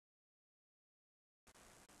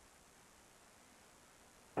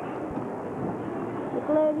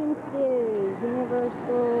Nickleodeon Studios,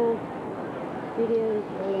 Universal Studios,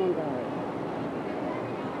 Orlando.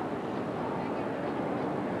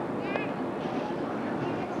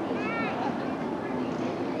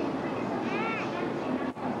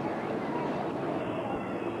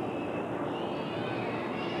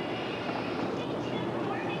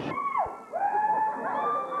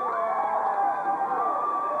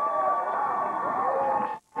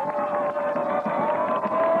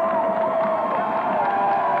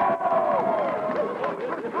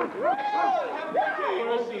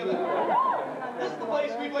 This is the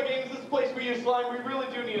place we play games, this is the place we use slime. We really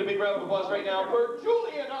do need a big round of applause right now for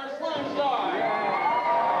Julian, our slime star.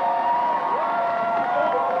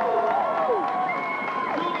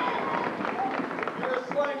 Julian, you're a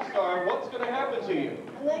slime star. What's going to happen to you?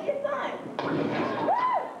 I'm going to get slime.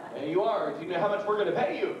 There you are. Do you know how much we're going to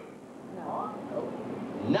pay you? No.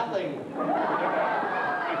 Nothing.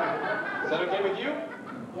 Is that okay with you?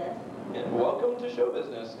 Yes. And welcome to show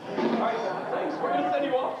business. All right, thanks. We're going to send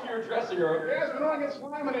you off to your dressing room. Yes, but don't get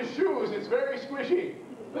slime in his shoes. It's very squishy.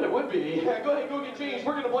 But it would be. Go ahead, go get changed.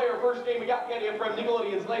 We're going to play our first game. We got the idea from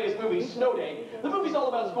Nickelodeon's latest movie, Snow Day. The movie's all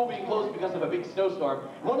about school being closed because of a big snowstorm.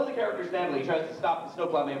 One of the characters, Natalie, tries to stop the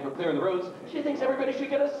snowplow man from clearing the roads. She thinks everybody should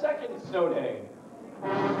get a second snow day.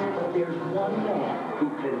 But there's one man who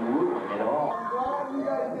can ruin it all. I'm glad you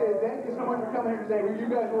guys did. Thank you so much for coming here today. You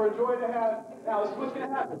guys were a joy to have. Now, this is what's going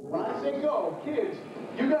to happen. When I say go, kids,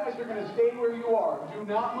 you guys are going to stay where you are. Do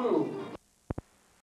not move.